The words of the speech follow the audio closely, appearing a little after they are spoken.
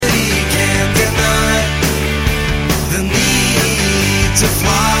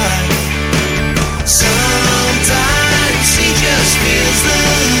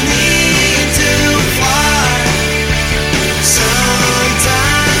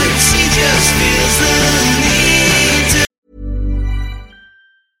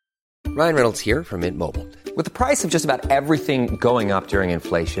Ryan Reynolds here from Mint Mobile. With the price of just about everything going up during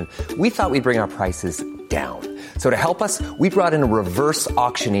inflation, we thought we'd bring our prices down. So to help us, we brought in a reverse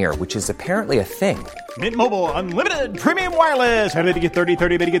auctioneer, which is apparently a thing. Mint Mobile Unlimited Premium Wireless. How to get 30,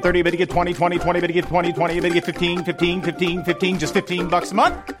 30, bit to get 30, bit to get 20, 20, 20, bit to get 20, 20, bit to get 15, 15, 15, 15, just $15 a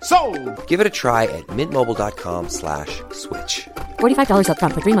month? Sold! Give it a try at mintmobile.com/switch. $45 up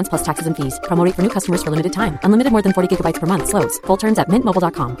front for 3 months plus taxes and fees. Promo rate for new customers for limited time. Unlimited more than 40 gigabytes per month. Slows full terms at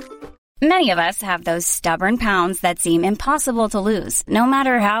mintmobile.com. Many of us have those stubborn pounds that seem impossible to lose, no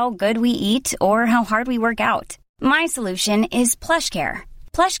matter how good we eat or how hard we work out. My solution is PlushCare.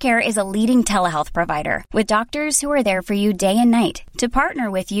 PlushCare is a leading telehealth provider with doctors who are there for you day and night to partner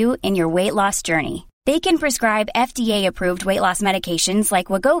with you in your weight loss journey. They can prescribe FDA-approved weight loss medications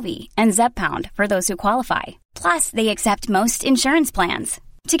like Wegovy and Zepbound for those who qualify. Plus, they accept most insurance plans.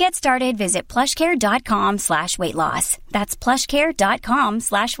 To get started, visit plushcare.com/weightloss. That's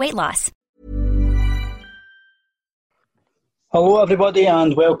plushcare.com/weightloss. Hello everybody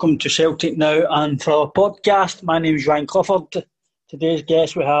and welcome to Celtic Now and for our podcast. My name is Ryan Clifford. Today's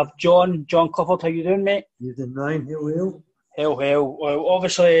guest we have John Clifford. How you doing, mate? You doing, Ryan? Hell. Well,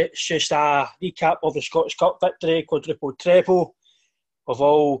 obviously it's just a recap of the Scottish Cup victory, quadruple treble. We've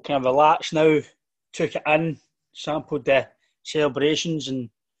all kind of relaxed now, took it in, sampled the celebrations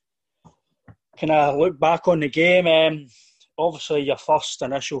and kind of look back on the game. Obviously your first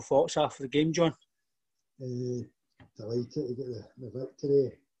initial thoughts after the game, John? Delighted to get the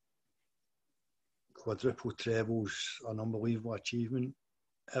victory. Quadruple trebles, an unbelievable achievement.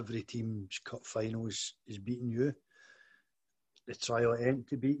 Every team's cup finals is beating you. The trial at end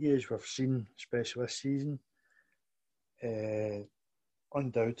to beat you, as we've seen, especially this season.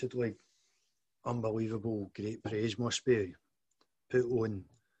 Undoubtedly, unbelievable, great praise must be put on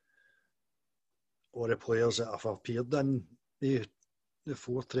all the players that have appeared in the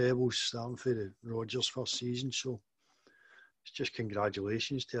four trebles, starting for the Rodgers first season. So it's just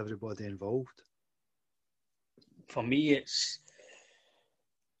congratulations to everybody involved. For me, it's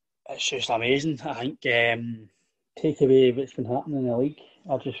just amazing. I think take away what's been happening in the league,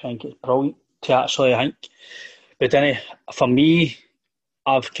 I just think it's brilliant to actually but then for me,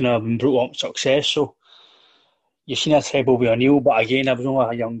 I've kind of been brought up with success. So you've seen a treble with O'Neill, but again, I was only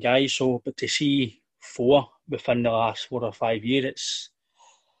a young guy. But to see 4 within the last 4 or 5 years,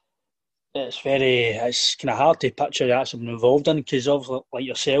 it's kind of hard to picture you actually been involved in, because obviously, like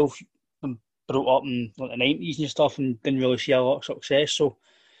yourself, I'm brought up in like the 90s and stuff and didn't really see a lot of success. So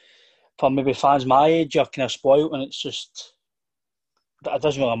for maybe fans my age, you're kind of spoiled, and it's just, it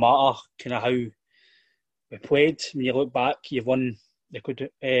doesn't really matter kind of how we played. When you look back, you've won the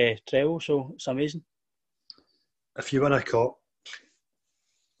treble, so it's amazing. If you win a cup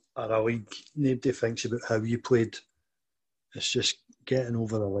or a league, nobody thinks about how you played. It's just getting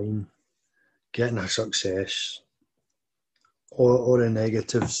over the line, getting a success, all the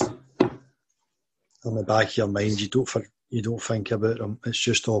negatives on the back of your mind. You don't think about them. It's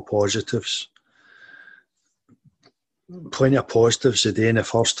just all positives. Plenty of positives today in the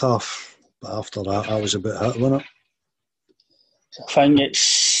first half, but after that, I was a bit hit, wasn't it? I think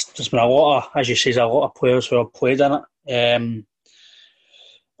there's been a lot of, as you say, a lot of players who have played in it.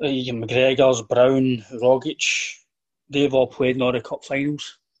 McGregor's, Brown, Rogic, they've all played in all the cup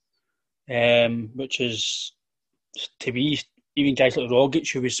finals, which is, to me, even guys like Rogic,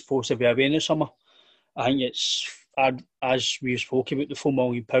 who was supposed to be away in the summer, I think it's, as we spoke about the £4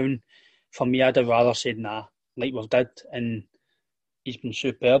 million, for me, I'd have rather said nah, like we've did, and he's been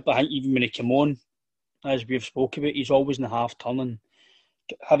superb. I think even when he came on, as we've spoken about, he's always in the half turn, and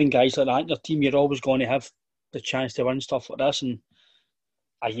having guys like that in your team, you're always going to have the chance to win stuff like this. And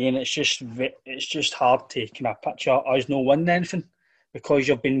again, it's just hard to kind of picture us not winning anything because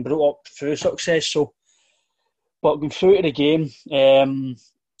you've been brought up through success. So, but going through to the game,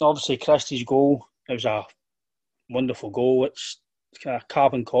 obviously Christie's goal, it was a wonderful goal. It's kind of a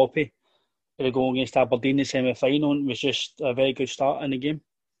carbon copy of the goal against Aberdeen in the semi-final, and it was just a very good start in the game.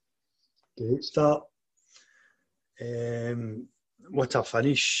 Great start. What a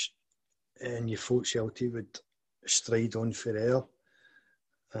finish, and you thought Celtic would stride on for air,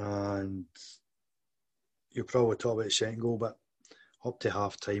 and you'll probably talk about the second goal, but up to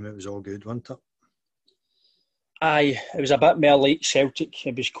half time it was all good, wasn't it? Aye, it was a bit more like Celtic.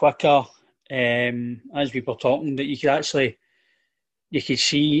 It was quicker, as we were talking, that you could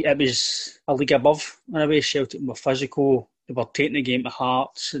see it was a league above in a way. Celtic were physical, they were taking the game to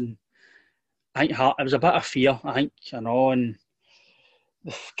Hearts, and I think it was a bit of fear, and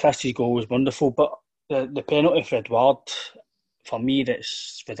Christie's goal was wonderful, but the penalty for Edouard, for me,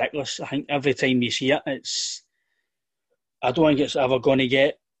 that's ridiculous. I think every time you see it, I don't think it's ever going to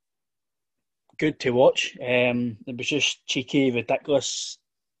get good to watch. It was just cheeky, ridiculous.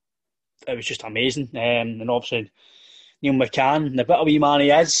 It was just amazing. And obviously, Neil McCann, the bit of wee man he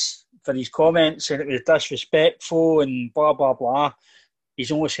is, for his comments saying it was disrespectful and blah, blah, blah,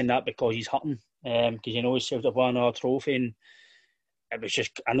 he's only saying that because he's hurting. Because he knows he's saved won another trophy. And it was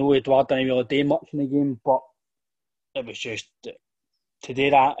just, I know Edouard didn't really do much in the game, but it was just, to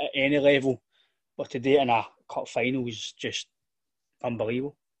do that at any level, but to do it in a cup final was just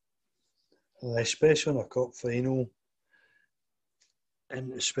unbelievable. Especially in a cup final,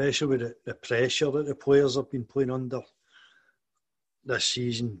 and especially with the pressure that the players have been playing under this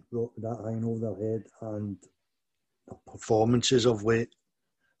season, brought that hanging over their head, and the performances of late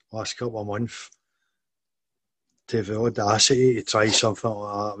last couple of months, to have the audacity to try something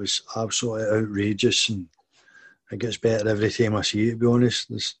like that was absolutely outrageous, and it gets better every time I see it, to be honest.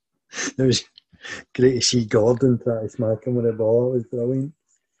 It was great to see Gordon try to smack him with the ball. It was brilliant.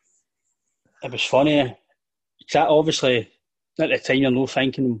 It was funny. Obviously, at the time, you're not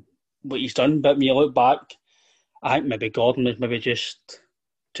thinking what he's done, but when you look back, I think maybe Gordon was maybe just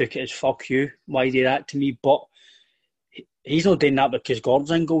took it as fuck you. Why did that to me? But he's not doing that because Gordon's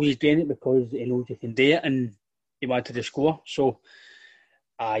in goal. He's doing it because he knows he can do it and he wanted to score. So,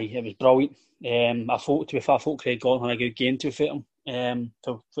 it was brilliant. I thought Craig Gordon had a good game to fit him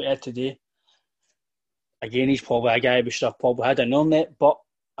for today. Again, he's probably a guy we should have probably had in it, but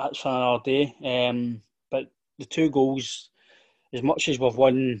that's for another day. But the 2 goals, as much as we've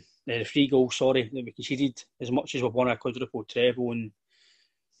won, the 3 goals, that we conceded, as much as we've won a quadruple treble, and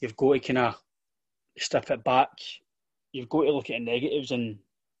you've got to kind of strip it back, you've got to look at the negatives, and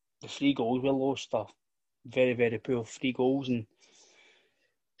the 3 goals we lost are very, very poor 3 goals, and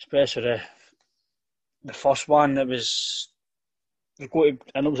especially the first one, I know it was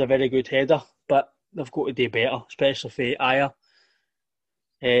a very good header, but they've got to do better, especially for Ajer.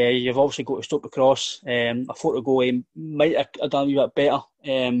 You've obviously got to stop the cross. I thought the goal might have done a wee bit better,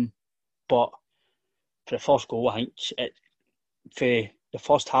 but for the first goal, I think for the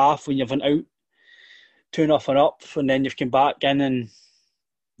first half, when you've went out 2-0 up, and then you've come back in and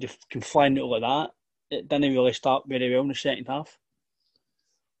you've come flying out like that, it didn't really start very well in the second half.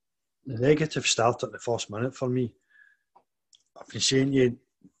 The negative start at the first minute for me. I've been saying you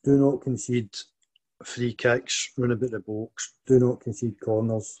do not concede free kicks, run about the box, do not concede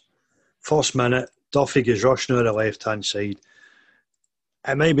corners. First minute, Duffy goes rushing out the left-hand side.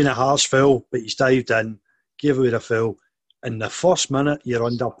 It might have been a harsh foul, but he's dived in, gave away the foul. In the first minute, you're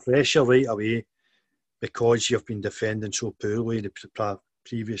under pressure right away because you've been defending so poorly the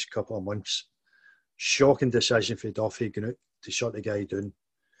previous couple of months. Shocking decision for Duffy going out to shut the guy down.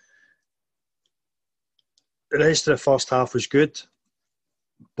 The rest of the first half was good,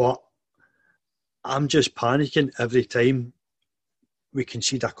 but I'm just panicking every time we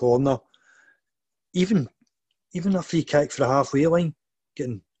concede a corner. Even a free kick for the halfway line,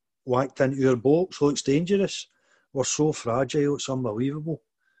 getting whacked into our box looks dangerous. We're so fragile, it's unbelievable.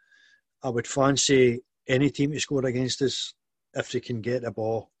 I would fancy any team to score against us if they can get the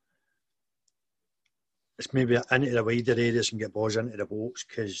ball. It's maybe into the wider areas and get balls into the box,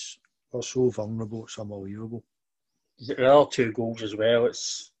 because we're so vulnerable, it's unbelievable. There are 2 goals as well.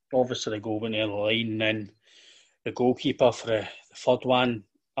 It's obviously the goal went near the line, and then the goalkeeper for the third one,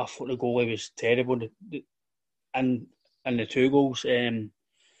 I thought the goalie was terrible. And the 2 goals, as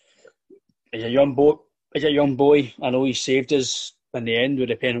a young boy, I know he saved us in the end with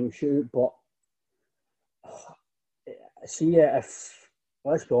the penalty shoot, but see, if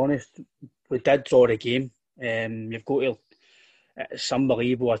let's be honest, we did draw the game. You've got to, it's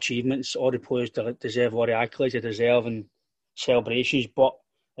unbelievable achievements. All the players deserve all the accolades they deserve and celebrations, but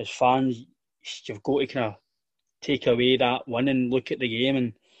as fans, you've got to kind of take away that win and look at the game,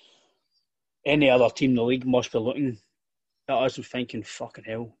 and any other team in the league must be looking at us and thinking, fucking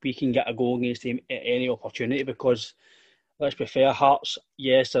hell, we can get a goal against them at any opportunity, because let's be fair, Hearts,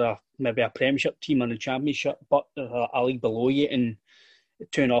 yes, they're maybe a Premiership team in the Championship, but they're a league below you, and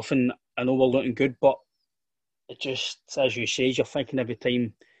 2-0, I know we're looking good, but it just, as you say, you're thinking every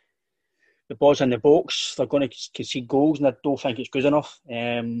time the ball's in the box, they're going to concede goals, and I don't think it's good enough.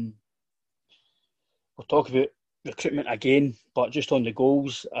 We'll talk about recruitment again, but just on the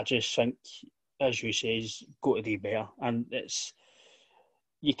goals, I just think, as you say, it's got to do better. And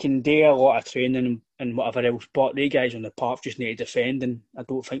you can do a lot of training and whatever else, but the guys on the park just need to defend, and I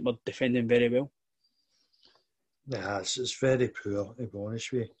don't think we're defending very well. Yeah, it's very poor, to be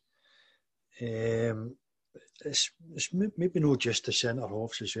honest with you. It's maybe not just the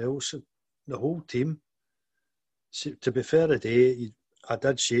centre-halves as well, so the whole team. So, to be fair today, I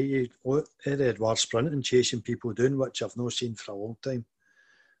did say Edouard sprinting, chasing people down, which I've not seen for a long time.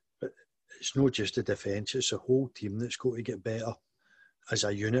 But it's not just the defence, it's the whole team that's got to get better as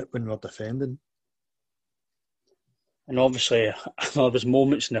a unit when we're defending. And obviously, there was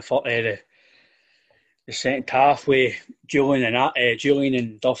moments in the second half where Julian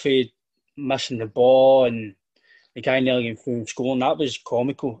and Duffy missing the ball and the guy nearly getting through and scoring. That was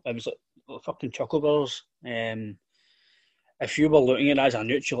comical. It was like fucking Chuckle Brothers. If you were looking at it as a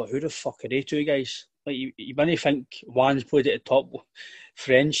neutral, like, who the fuck are they two guys? Like, you wouldn't think one's played at the top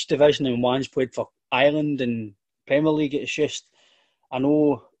French division and one's played for Ireland and Premier League. It's just, I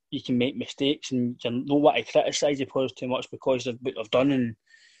know you can make mistakes and you know what to criticise the players too much because of what they've done.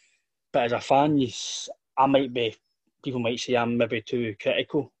 But as a fan, people might say I'm maybe too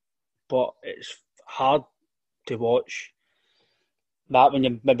critical, but it's hard to watch that when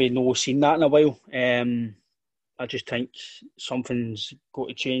you've maybe not seen that in a while. I just think something's got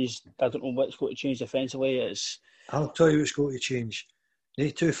to change. I don't know what's got to change defensively. I'll tell you what's got to change.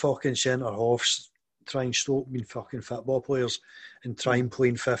 They two fucking centre-halves try and stop being fucking football players and try and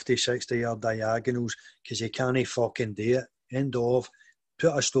playing 50, 60 yard diagonals because they can't fucking do it. End of.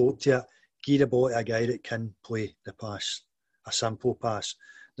 Put a stop to it. Give the ball to a guy that can play the pass. A simple pass.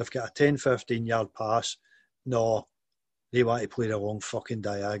 They've got a 10, 15 yard pass. No, they want to play the long fucking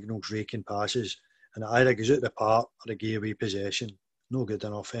diagonals, raking passes. And it either goes out the park or they give away possession. No good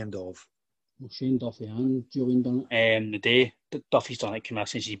enough, end of. Well, Shane Duffy and Julian done it. The day Duffy's done it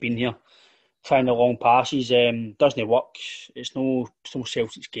since he's been here. Trying the long passes doesn't work. It's no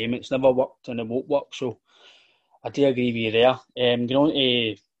Celtic's game. It's never worked and it won't work. So I do agree with you there. Going on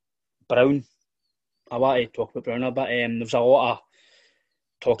to Brown. I want to talk about Brown a bit. There was a lot of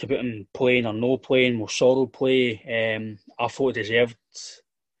talk about him playing or no playing. Will Sorrell play? I thought he deserved.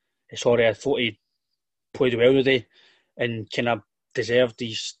 I thought he played well today and kind of deserved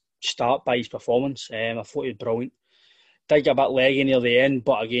his start by his performance. I thought he was brilliant. Did get a bit leggy near the end,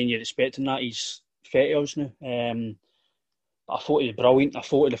 but again, you're expecting that. He's 30 years now. But I thought he was brilliant. I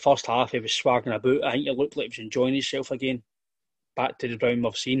thought in the first half he was swaggering about. I think it looked like he was enjoying himself again. Back to the Brown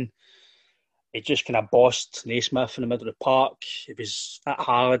we've seen. He just kind of bossed Naismith in the middle of the park. It was at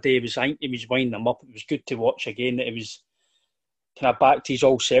Halliday. I think he was winding them up. It was good to watch again. That it was kind of back to his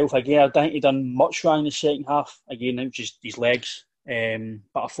old self again. I don't think he done much wrong in the second half. Again, it was just his legs.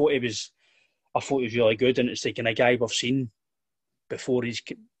 But I thought he was really good, and it's the kind of guy we've seen before the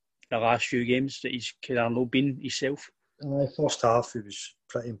last few games that he's kind of not been himself. First half, he was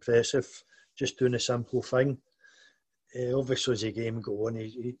pretty impressive, just doing a simple thing. Obviously, as the game go on,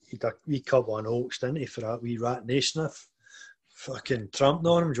 he did a wee couple of oaks, didn't he, for that wee rat Naismith? Fucking tramped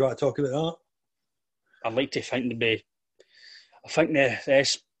on him. Do you want to talk about that? I'd like to think the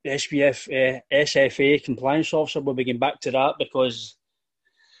SFA compliance officer will be getting back to that because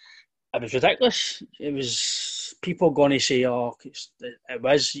it was ridiculous. It was people going to say, "Oh, it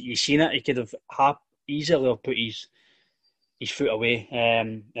was." You seen it. He could have easily have put his foot away,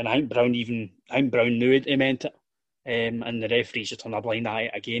 and I think Brown knew he meant it, and the referees just turned a blind eye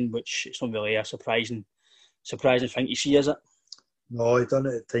again, which it's not really a surprising thing to see, is it? No, he done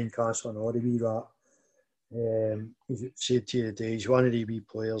it at Tynecastle and all the wee rat. He said to you today, he's one of the wee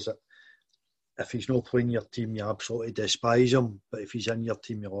players that if he's not playing your team, you absolutely despise him. But if he's in your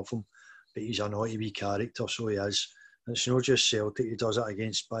team, you love him. But he's a naughty wee character, so he is. And it's not just Celtic he does it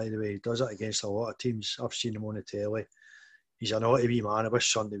against, by the way. He does it against a lot of teams. I've seen him on the telly. He's a naughty wee man. I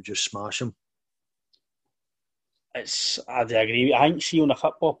wish Sunday would just smash him. I agree. I think, see, on the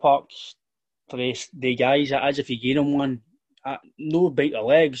football park, for the guys, it is if you give them one, no bite the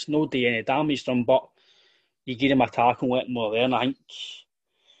legs, no do any damage to them, but you give him a tackle and let him more there. And I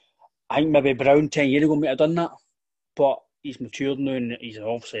think maybe Brown 10 years ago might have done that, but he's matured now and he's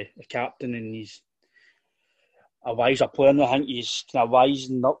obviously a captain and he's a wiser player now. I think he's kind of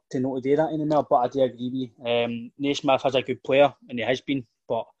wising up to not to do that anymore, but I do agree with you. Naismith is a good player and he has been,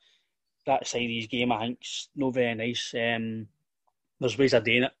 but that side of his game I think's not very nice. There's ways of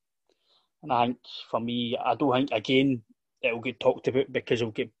doing it. And I think for me, I don't think again it'll get talked about because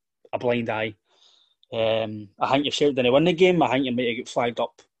it'll get a blind eye. I think if Celtic didn't win the game, I think it might get flagged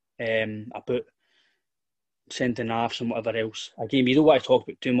up about centre halves and whatever else. Again, you don't want to talk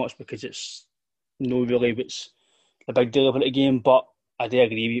about too much because it's not really what's the big deal about the game, but I do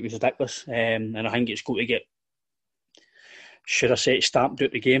agree with you, it was ridiculous. And I think it's got to get, should have said, stamped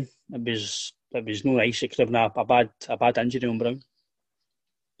out the game. It was no nice. It could have been a bad injury on Brown.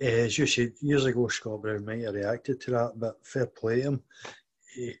 As you said, years ago, Scott Brown might have reacted to that, but fair play to him.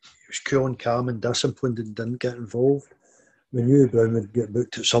 He was cool and calm and disciplined and didn't get involved. We knew Brown would get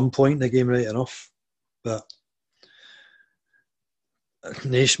booked at some point in the game, right enough. But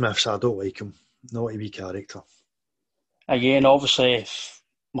Naismith's, I don't like him. Not a wee character. Again, obviously,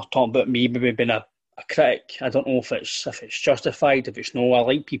 we're talking about me maybe being a critic. I don't know if it's justified, if it's no. I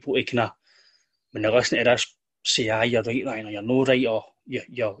like people to kind of, when they listen to this, say, you're right, Ryan, or you're no right, or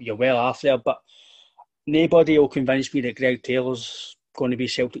you're well off there. But nobody will convince me that Greg Taylor's going to be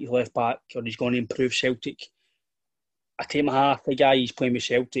Celtic's left back or he's going to improve Celtic. I take my hat off the guy, he's playing with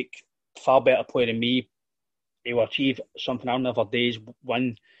Celtic, far better player than me. He will achieve something I'll never do,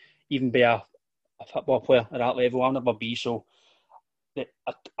 win, even be a football player at that level. I'll never be. So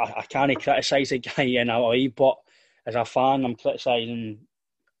I can't criticise the guy in a way, but as a fan, I'm criticising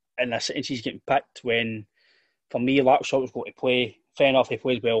in the sentence he's getting picked when, for me, Laxalt's got to play. Fair enough, he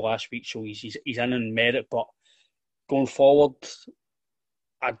played well last week, so he's in merit, but going forward,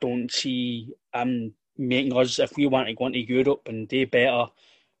 I don't see making us, if we want to go into Europe and do better,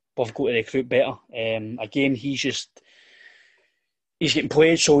 we've got to recruit better. Again, he's getting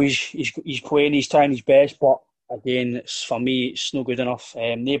played, so he's playing, he's trying his best, but again, for me, it's not good enough.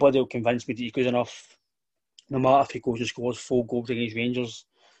 Nobody will convince me that he's good enough, no matter if he goes and scores 4 goals against Rangers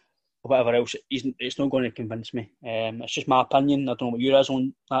or whatever else. It's not going to convince me. It's just my opinion. I don't know what yours is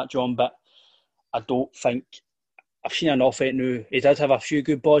on that, John, but I don't think I've seen enough of it now. He did have a few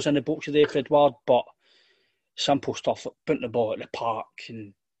good balls in the box today for Edouard, but simple stuff like putting the ball at the park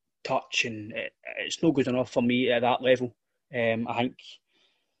and touch, and it's not good enough for me at that level. I think,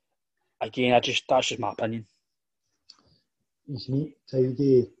 again, that's just my opinion. He's neat,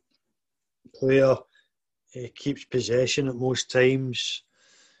 tidy player. He keeps possession at most times.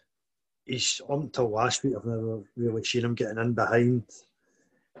 He's, up until last week, I've never really seen him getting in behind.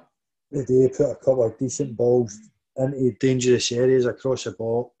 The day he put a couple of decent balls into dangerous areas across the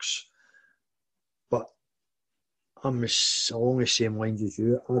box. But I'm along the same lines as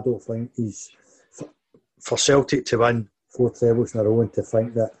you. I don't think he's... For Celtic to win 4 trebles in a row and to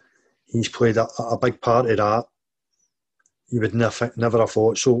think that he's played a big part of that, you would never have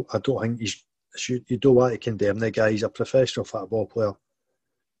thought so. I don't think you don't want to condemn the guy. He's a professional football player.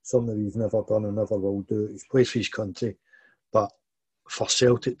 Something he's never done and never will do. He's played for his country. But for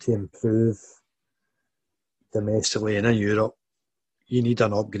Celtic to improve domestically and in Europe, you need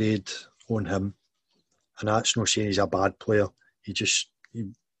an upgrade on him. And that's not saying he's a bad player.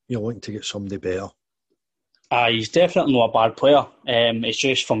 You're looking to get somebody better. He's definitely not a bad player. It's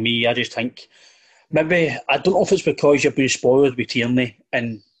just, for me, I just think, maybe, I don't know if it's because you've been spoiled with Tierney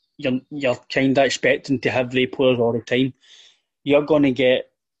and you're kind of expecting to have the players all the time. You're going to get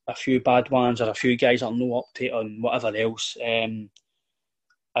a few bad ones or a few guys that are no up to it and whatever else.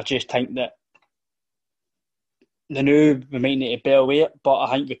 I just think that the new, we might need to bear with it, but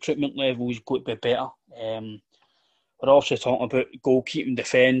I think recruitment levels got to be better. We're also talking about goalkeeping,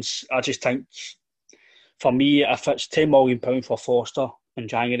 defence. I just think, for me, if it's £10 million for Foster in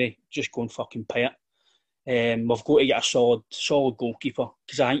January, just go and fucking pay it. We've got to get a solid goalkeeper,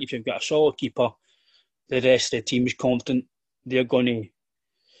 because I think if you've got a solid keeper, the rest of the team is confident. They're going to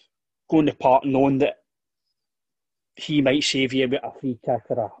go in the park knowing that he might save you with a free kick,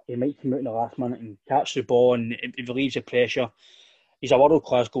 or he might come out in the last minute and catch the ball, and it relieves the pressure. He's a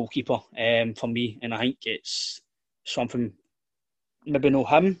world-class goalkeeper for me, and I think it's something, maybe not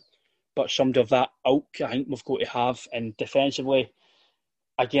him, but somebody of that ilk I think we've got to have. And defensively,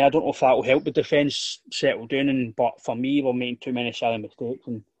 again, I don't know if that will help the defence settle down, but for me, we're making too many silly mistakes,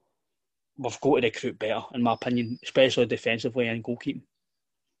 and we've got to recruit better, in my opinion, especially defensively and goalkeeping.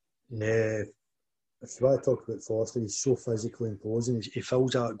 Yeah, if you want to talk about Foster, he's so physically imposing. He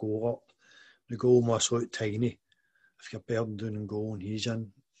fills that goal up. The goal must look tiny if you're Burden down and goal and he's in.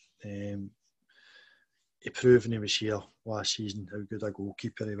 He proved when he was here last season how good a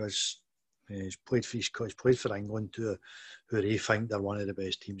goalkeeper he was. He's played for England too, who they think they're one of the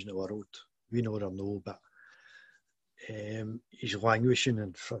best teams in the world. We know they're no, but he's languishing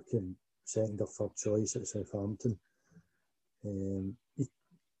in fucking second or third choice at Southampton.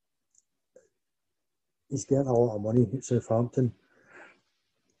 He's getting a lot of money at Southampton.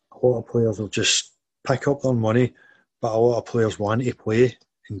 A lot of players will just pick up their money, but a lot of players want to play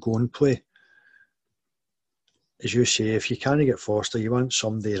and go and play. As you say, if you can't get Foster, you want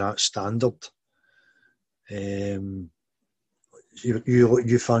somebody that's standard. You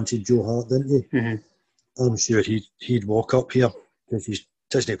fancied Joe Hart, didn't you? Mm-hmm. I'm sure he'd walk up here because he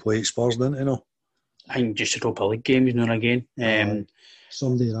doesn't play at Spurs, doesn't he? No? I think just Europa League games now and again.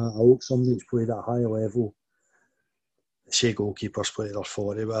 Somebody that ilk, somebody that's played at a high level. Say goalkeepers play their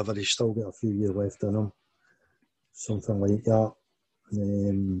 40, whatever, he's still got a few years left in him. Something like that.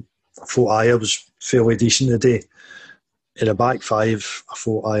 I thought Ajer was fairly decent today. In the back five, I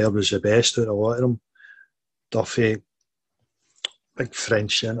thought Ajer was the best out of a lot of them. Duffy, big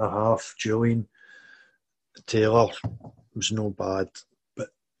French centre half, Julian, Taylor was no bad. But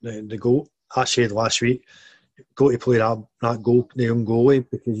the goal. I said last week, got to play that goal, the young goalie,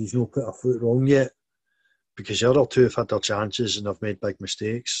 because he's not put a foot wrong yet. Because the other two have had their chances and have made big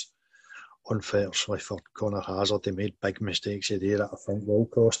mistakes. Unfortunately for Connor Hazard, they made big mistakes there that I think will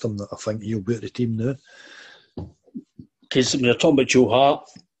cost him, that I think he'll be at the team now. Because when you're talking about Joe Hart,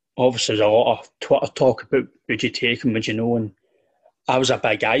 obviously there's a lot of Twitter talk about would you take him, would you know, and I was a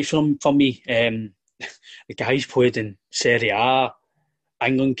big guy for me. The guy's played in Serie A,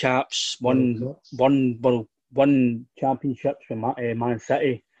 England caps, won championships for Man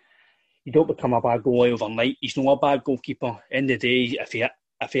City. You don't become a bad goalie overnight. He's not a bad goalkeeper. End of the day,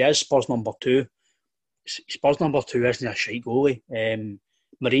 if he is Spurs number 2, Spurs number 2 isn't a shite goalie.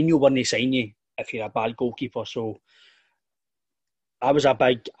 Mourinho wouldn't sign you if you're a bad goalkeeper. So I was a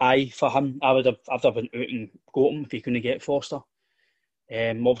big eye for him. I'd have been out and got him if he couldn't get Foster.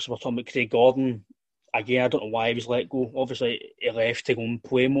 Obviously, we're talking about Craig Gordon. Again, I don't know why he was let go. Obviously, he left to go and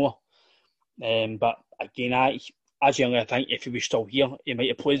play more. But again, I generally think if he was still here, he might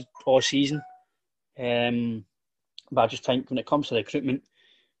have played all season. But I just think when it comes to recruitment,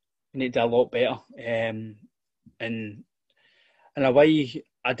 we need to do a lot better. And in a way,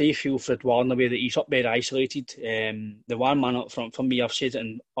 I do feel for Edouard in the way that he's up there isolated. The one man up front for me, I've said it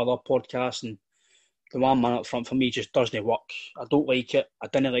in other podcasts, and the one man up front for me just doesn't work. I don't like it. I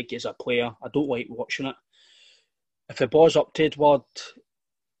didn't like it as a player. I don't like watching it. If the ball's up to Edouard,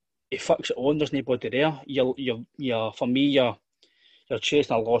 he fucks it on. There's nobody there. For me, you're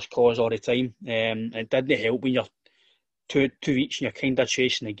chasing a lost cause all the time. It didn't help when you're two each and you're kind of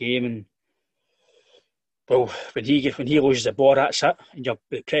chasing the game. And well, when he loses the ball, that's it, and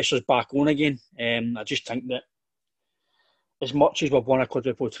the pressure's back on again. I just think that as much as we've won a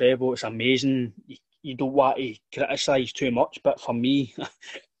quadruple treble, it's amazing. You don't want to criticise too much, but for me,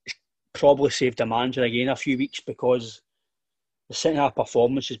 it's probably saved the manager again a few weeks, because the second half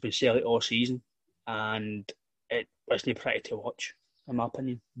performance has been solid all season, and it wasn't pretty to watch, in my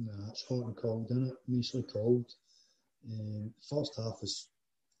opinion. No, it's hot and cold, isn't it? Nicely cold. First half was...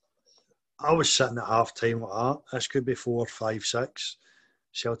 I was sitting at half time like that. This could be 4, 5, 6.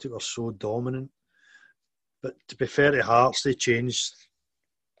 Celtic were so dominant. But to be fair to Hearts, they changed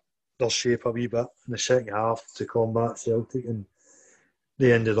their shape a wee bit in the second half to combat Celtic, and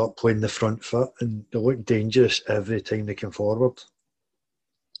they ended up playing the front foot, and they look dangerous every time they come forward.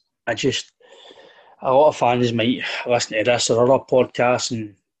 A lot of fans might listen to this or other podcasts,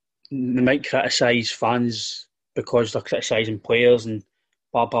 and they might criticise fans because they're criticising players and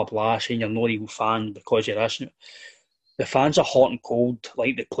blah blah blah, saying you're not a real fan because you're this. The fans are hot and cold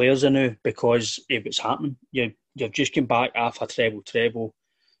like the players are now because of what's happening. You've just come back after a treble.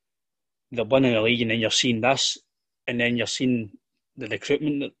 They're winning the league, and then you're seeing this, and then you're seeing the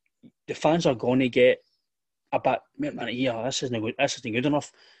recruitment. The fans are going to get a bit, this isn't good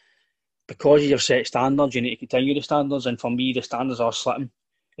enough. Because you've set standards, you need to continue the standards, and for me, the standards are slipping.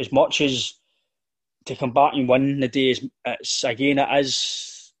 As much as to come back and win the day, it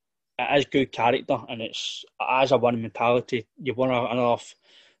is good character, and it has a winning mentality. You've won another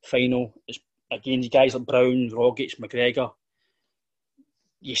final. It's, again, guys like Brown, Rogic, McGregor.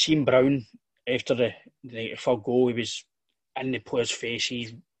 You seen Brown after the third goal, he was in the player's face.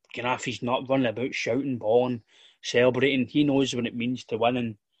 He's not running about shouting, bawling, celebrating. He knows what it means to win,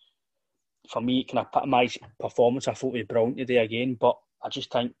 and for me, it kind of epitomised performance. I thought it was brilliant today again, but I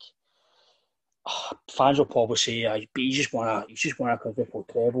just think fans will probably say, "But you just want a quadruple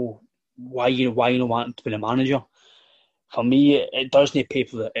treble. Why you not wanting to be the manager?" For me, it doesn't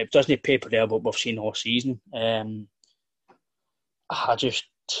paper there what we've seen all season.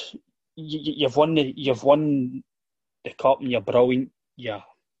 You've won the cup, and you're brilliant. You're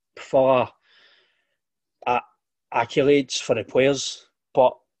full of accolades for the players,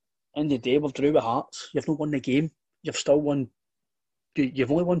 but in the day, we've drew with Hearts. You've not won the game. You've still won.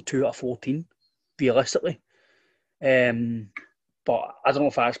 You've only won 2 out of 14, realistically. But I don't know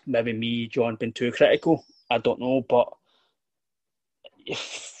if that's maybe me, John, being too critical. I don't know, but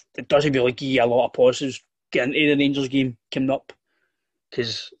if it doesn't really give you a lot of positives getting into the Rangers game coming up,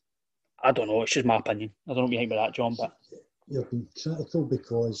 because I don't know. It's just my opinion. I don't know what you think about that, John. But you're being critical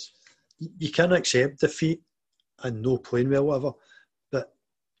because you can accept defeat and no playing well, whatever. But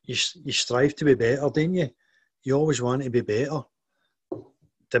you strive to be better, don't you? You always want to be better.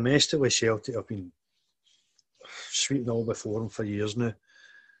 Domestically, Celtic have been sweeping all before them for years now.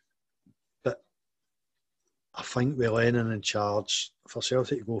 But I think with Lennon in charge, for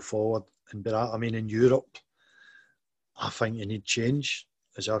Celtic to go forward and be that, in Europe, I think you need change.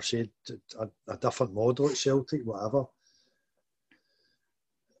 As I've said, a different model at Celtic, whatever.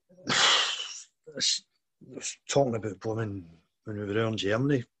 It's talking about blooming when we were there in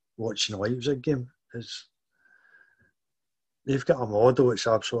Germany watching the Leipzig game. They've got a model that's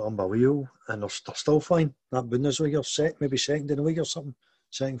absolutely unbelievable, and they're still fine. That Bundesliga maybe second in the league or something,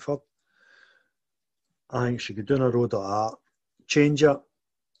 second, third. I think she could do a road like that. Change it.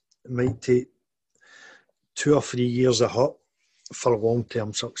 It might take 2 or 3 years of hut for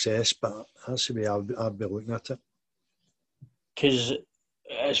long-term success, but that's the way I'd be looking at it. Because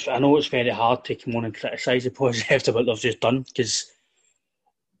I know it's very hard to come on and criticise the players after what they've just done, because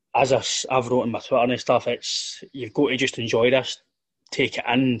as I've wrote on my Twitter and stuff, you've got to just enjoy this, take it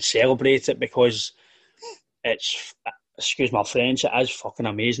in, celebrate it, because it's, excuse my French, it is fucking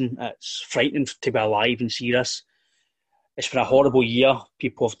amazing. It's frightening to be alive and see this. It's been a horrible year.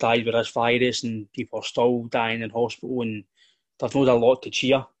 People have died with this virus, and people are still dying in hospital, and they've not had a lot to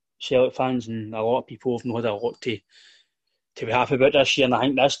cheer Celtic fans, and a lot of people have not had a lot to be happy about this year. And I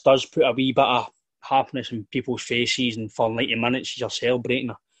think this does put a wee bit of happiness in people's faces, and for 90 minutes you're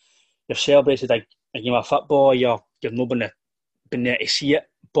celebrating. You've celebrated a game of football, you've not been there to see it,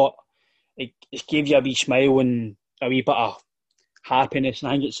 but it gave you a wee smile and a wee bit of happiness,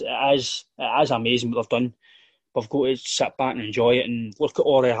 and I think it is amazing what they've done. We've got to sit back and enjoy it and look at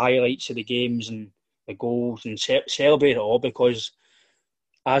all the highlights of the games and the goals and celebrate it all, because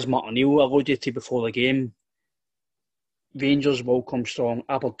as Martin Neil alluded to before the game, Rangers will come strong,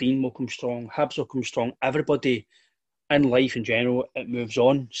 Aberdeen will come strong, Hibs will come strong. Everybody in life in general, it moves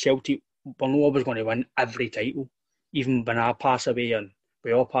on. Celtic, we're not always going to win every title. Even when I pass away and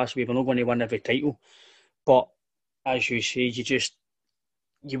we all pass away, we're not going to win every title. But as you say,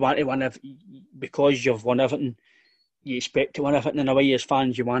 you want to win because you've won everything. You expect to win everything in a way. As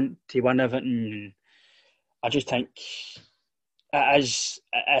fans, you want to win everything. I just think it's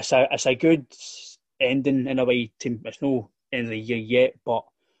a good ending in a way. It's no end of the year yet, but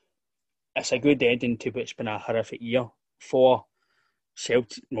it's a good ending to what's been a horrific year for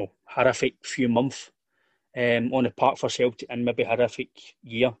Celtic. No, horrific few months on the park for Celtic, and maybe horrific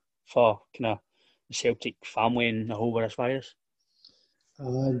year for kind of the Celtic family and the whole of this virus. I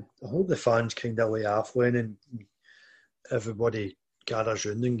hope the fans kind of lay off when and everybody gathers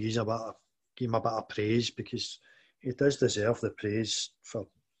round and give him a bit of praise, because he does deserve the praise for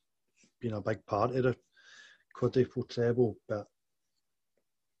being a big part of the quadruple treble. But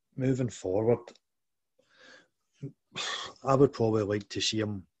moving forward, I would probably like to see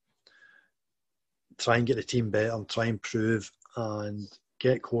him try and get the team better and try and prove and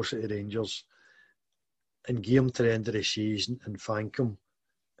get closer to Rangers and give him to the end of the season and thank him,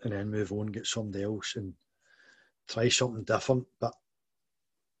 and then move on, get somebody else and try something different. But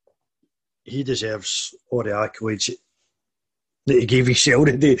he deserves all the accolades that he gave himself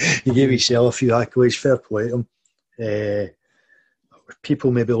today. He gave himself a few accolades, fair play to him.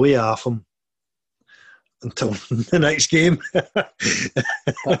 People maybe lay off him until the next game.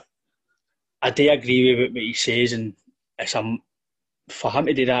 I do agree with what he says, and for him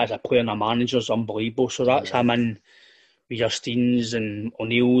to do that as a player and a manager is unbelievable. So that's him in with your Steens and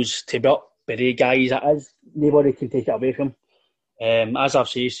O'Neills to be up by the guys. It is, nobody can take it away from him. As I've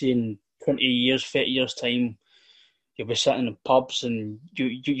said, in 20 years, 30 years time, you'll be sitting in pubs and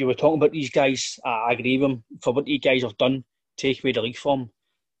you were talking about these guys. I agree with him for what these guys have done, take away the league from.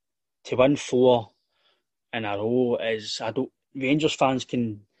 To win 4 in a row is, Rangers fans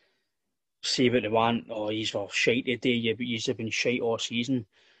can say what they want. Oh, he's shite today. Yeah, but he's been shite all season.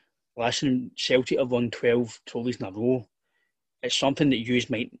 Listen, Celtic have won 12 trophies in a row. It's something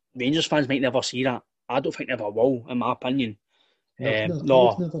that Rangers fans might never see that. I don't think they ever will, in my opinion.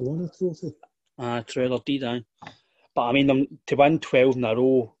 No, never won a trophy. True, they did. But I mean, to win 12 in a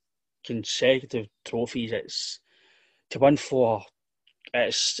row, consecutive trophies, it's to win 4.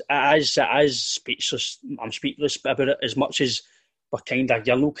 It is speechless. I'm speechless about it. As much as we're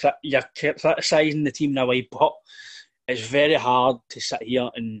you're criticising the team in a way, but it's very hard to sit here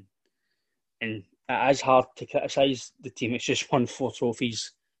and it is hard to criticise the team. It's just won 4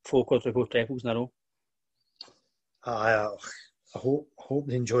 trophies, 4 quadruple trebles in a row. I hope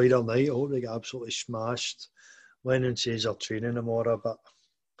they enjoyed their night. I hope they get absolutely smashed. Lennon says they're training tomorrow, but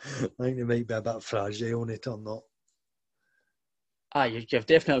I think they might be a bit fragile on it or not. You've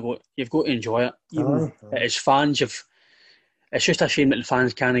definitely got to enjoy it. As fans, it's just a shame that the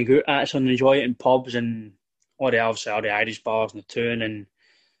fans can't go out and enjoy it in pubs and all the Irish bars in the town and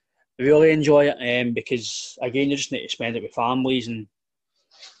really enjoy it. Because again, you just need to spend it with families and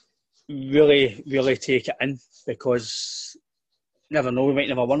really, really take it in, because you never know, we might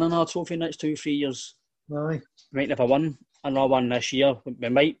never win another trophy in the next 2-3 years. Aye. We might never win another one this year. We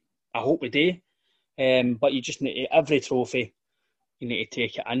might. I hope we do. But you just need every trophy. You need to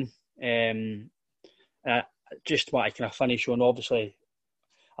take it in. just what I kind of finish on, obviously,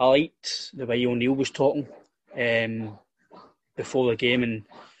 I liked the way O'Neill was talking before the game, and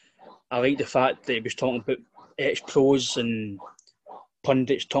I liked the fact that he was talking about ex-pros and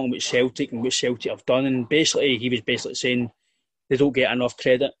pundits talking about Celtic and what Celtic have done, and basically he was basically saying they don't get enough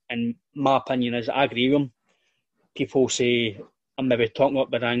credit, and my opinion is I agree with him. People say I'm maybe talking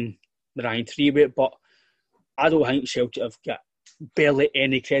up the wrong tree with it, but I don't think Celtic have got barely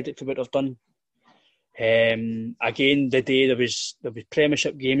any credit for what they've done. Again, the day there was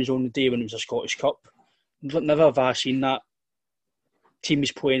Premiership games on the day when it was a Scottish Cup. Never have I seen that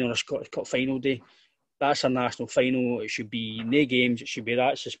teams playing on a Scottish Cup final day. That's a national final. It should be no games. It should be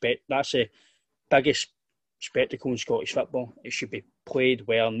that's the biggest spectacle in Scottish football. It should be played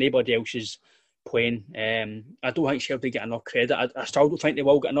where nobody else is playing. I don't think Celtic get enough credit. I still don't think they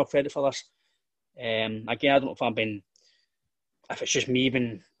will get enough credit for this. Again, I don't know if it's just me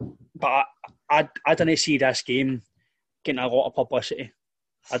being, but I didn't see this game getting a lot of publicity.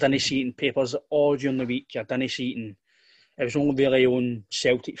 I didn't see it in papers all during the week. I didn't see it it was only really on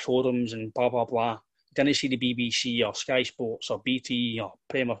Celtic forums and blah, blah, blah. I didn't see the BBC or Sky Sports or BT or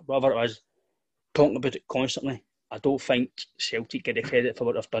Premier, whatever it is, talking about it constantly. I don't think Celtic get the credit for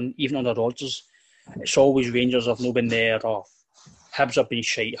what they've done, even under Rodgers. It's always Rangers have not been there, or Hibs have been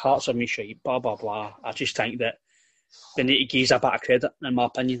shite, Hearts have been shite, blah, blah, blah. I just think that they need to give a bit of credit, in my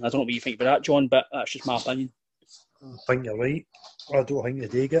opinion. I don't know what you think about that, John, but that's just my opinion. I think you're right. I don't think they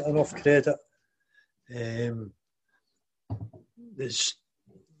do get enough credit. There's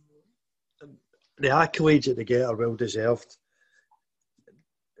the accolades that they get are well deserved.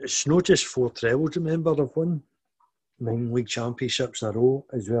 It's not just 4 trebles, remember, they've won 9 league championships in a row,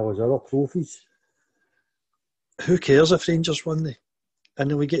 as well as other trophies. Who cares if Rangers won in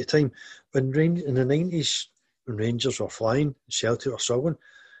the league at the time? In the 90s, when Rangers were flying, Celtic were struggling.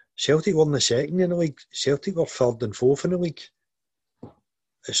 Celtic won the second in the league. Celtic were third and fourth in the league.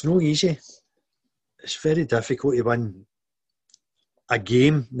 It's no easy. It's very difficult to win a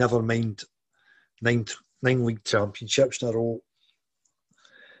game, never mind 9 league championships in a row.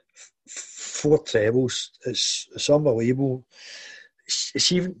 4 trebles. It's unbelievable.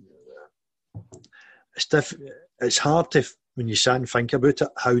 It's hard to, when you sit and think about it,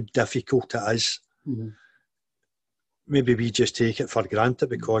 how difficult it is. Mm-hmm. Maybe we just take it for granted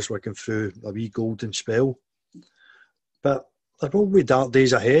because we're going through a wee golden spell. But there will be dark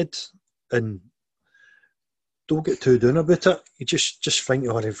days ahead, and don't get too down about it. You just think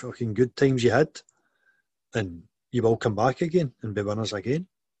of all the fucking good times you had, and you will come back again and be winners again.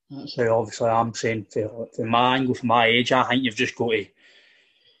 So obviously I'm saying for my angle, for my age, I think you've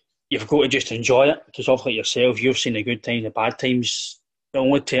got to just enjoy it, because obviously yourself, you've seen the good times, the bad times. The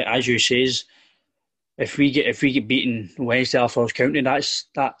only as you says, if we get beaten Wednesday after County, that's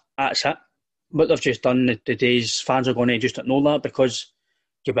it. What they've just done the days, fans are going to just ignore that because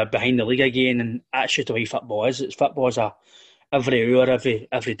you're behind the league again, and that's just the way football is. Football is every hour,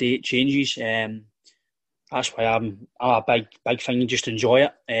 every day it changes. That's why I'm a big thing. Just enjoy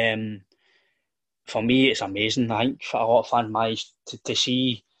it. For me, it's amazing. I think for a lot of fans my age to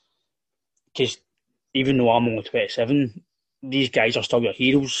see, because even though I'm only 27, these guys are still your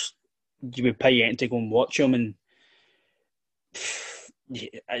heroes. You would pay anything to go and watch them, and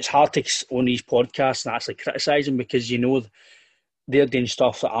it's hard to on these podcasts and actually criticise them, because you know they're doing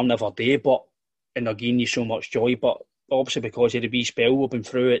stuff that I'll never do, and they're giving you so much joy. But obviously, because of the wee spell we've been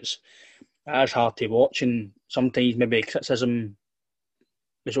through, it's hard to watch, and sometimes maybe criticism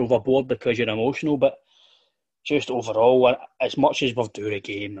is overboard because you're emotional. But just overall, as much as we've done a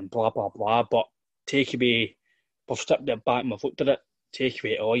game and blah blah blah, but take away, we've stepped it back and we've looked at it. Take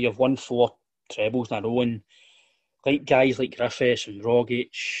away you've won 4 trebles in a row, and like guys like Griffiths and Rogic,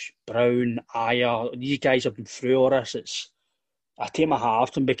 Brown, Ayer, these guys have been through all this. I take my hat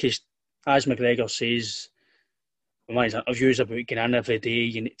off them, because as McGregor says in one of his interviews about getting in every day,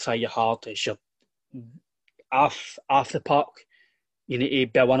 you need to try your hardest. You're off the park, you need to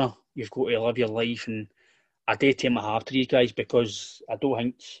be a winner. You've got to live your life, and I do take my hat off to these guys, because I don't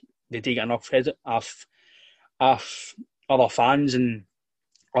think they do get enough credit off other fans and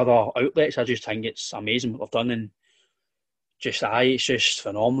other outlets. I just think it's amazing what they've done, and it's just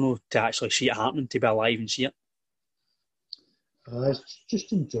phenomenal to actually see it happening, to be alive and see it.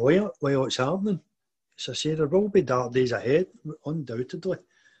 Just enjoy it while it's happening. As I say, there will be dark days ahead, undoubtedly,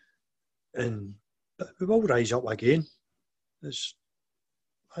 but we will rise up again. It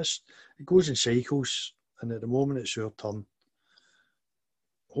goes in cycles, and at the moment it's your turn.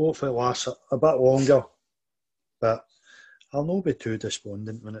 Hopefully it lasts a bit longer, but I'll not be too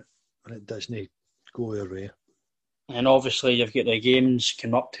despondent when it doesn't go your way. And obviously you've got the games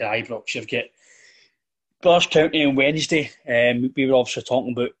coming up to Ibrox. You've got Ross County on Wednesday. We were obviously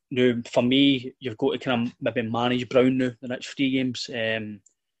talking about now. For me, you've got to kind of maybe manage Brown now the next 3 games.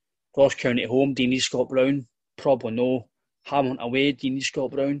 Ross County at home, do you need Scott Brown? Probably no. Hamilton away, do you need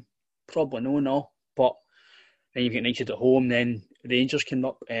Scott Brown? Probably no. But then you get United at home, then Rangers came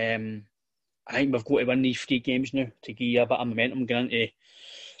up. I think we've got to win these 3 games now to give you a bit of momentum going into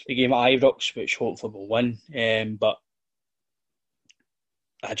the game at Ibrox, which hopefully we'll win. But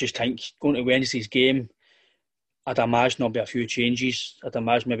I just think going to Wednesday's game, I'd imagine there'll be a few changes. I'd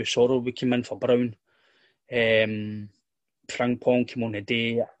imagine maybe Sorrell would come in for Brown. Frimpong came on the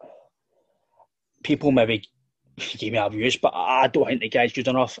day. People maybe give me abuse, but I don't think the guy's good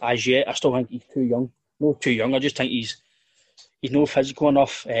enough as yet. I still think he's too young. Not too young, I just think he's not physical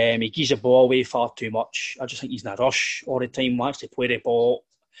enough. He gives the ball away far too much. I just think he's in a rush all the time, wants to play the ball.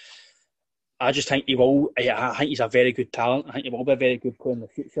 I just think he will. I think he's a very good talent. I think he will be a very good player in the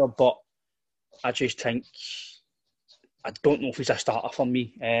future, but I just think I don't know if he's a starter for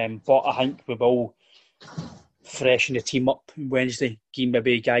me. But I think we will freshen the team up on Wednesday. Give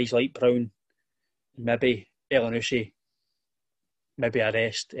maybe guys like Brown, maybe Elyounoussi, maybe a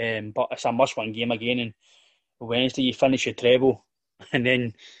rest. But it's a must-win game again. And Wednesday you finish your treble, and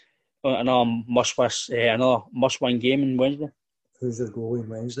then another must-win game on Wednesday. Who's your goalie on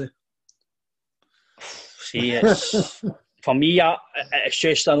Wednesday? See, it's for me. It's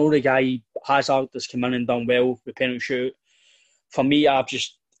just I know the guy Hazard has come in and done well with penalty shoot. For me, I've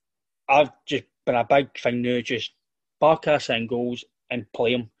just been a big thing now. Just Barkas in goals and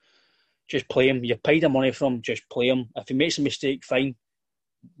play him. Just play him. You paid the money for him. Just play him. If he makes a mistake, fine.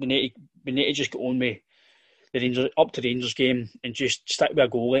 We need to just get on with the Rangers up to the Rangers game and just stick with a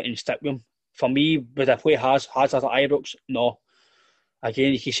goalie and stick with him. For me, would I play Hazard at Ibrox? No.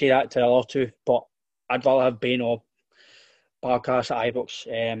 Again, you can say that to the other two, but I'd rather have Bain or Barkas at Ibrox.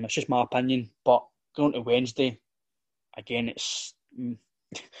 It's just my opinion. But going to Wednesday, again,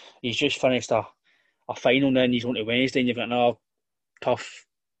 he's just finished a final now and he's going to Wednesday and you've got another tough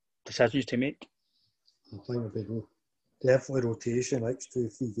decisions to make. I think it'll be definitely rotation next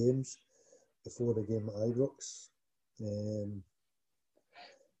 2-3 games before the game at Ibrox. You'll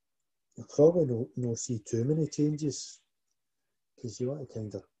probably not see too many changes because you want to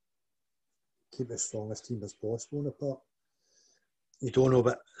kind of keep the strongest team as possible in the park. You don't know,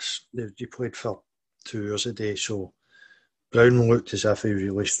 but you played for 2 hours a day, so Brown looked as if he was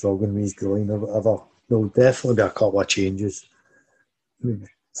really struggling with his groin or whatever. There'll definitely be a couple of changes. You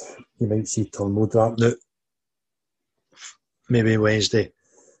might see Turnbull dropping out maybe Wednesday.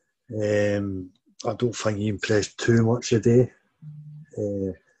 I don't think he impressed too much today.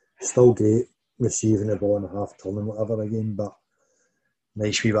 Still great receiving the ball in a half turn and whatever again, but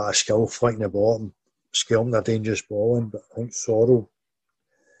nice wee bit of skill flicking the ball and scaling a dangerous ball in. But I think Sorrell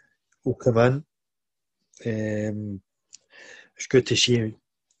will come in. It's good to see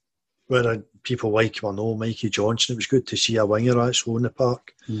whether people like him or no, Mikey Johnson. It was good to see a winger actually in the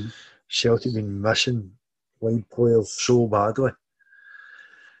park. Celtic been missing wide players so badly.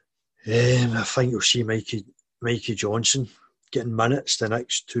 I think you'll see Mikey Johnson getting minutes the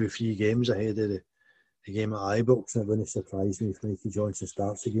next 2-3 games ahead of the game at Ibrox. And it wouldn't surprise me if Mikey Johnson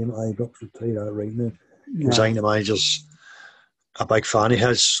starts the game at Ibrox. We'll tell you that right now. Because I think the manager's a big fan of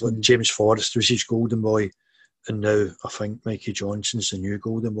his. Like James Forrest was his golden boy, and now I think Mikey Johnson's the new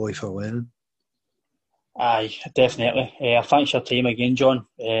golden boy for Lennon. Aye, definitely. Thanks for your time again, John.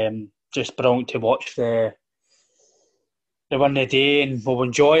 Just brilliant to watch the win the day, and we'll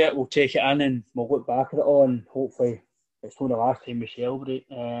enjoy it. We'll take it in, and we'll look back at it all, and hopefully it's not the last time we celebrate.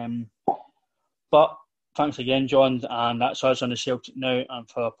 But thanks again, John, and that's us on the Celtic Now and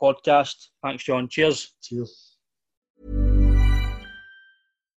for the podcast. Thanks, John. Cheers. Cheers.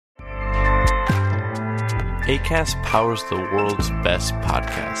 Acast powers the world's best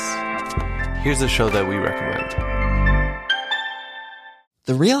podcasts. Here's a show that we recommend.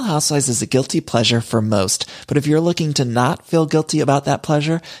 The Real Housewives is a guilty pleasure for most, but if you're looking to not feel guilty about that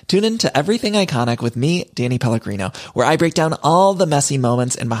pleasure, tune in to Everything Iconic with me, Danny Pellegrino, where I break down all the messy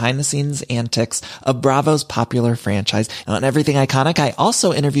moments and behind-the-scenes antics of Bravo's popular franchise. And on Everything Iconic, I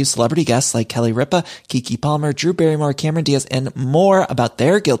also interview celebrity guests like Kelly Ripa, Keke Palmer, Drew Barrymore, Cameron Diaz, and more about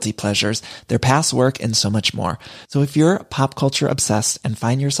their guilty pleasures, their past work, and so much more. So if you're pop culture obsessed and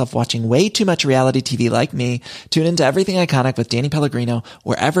find yourself watching way too much reality TV like me, tune into Everything Iconic with Danny Pellegrino,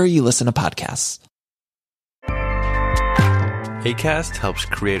 wherever you listen to podcasts. Acast helps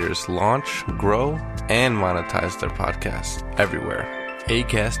creators launch, grow, and monetize their podcasts everywhere.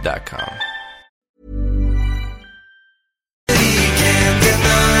 Acast.com.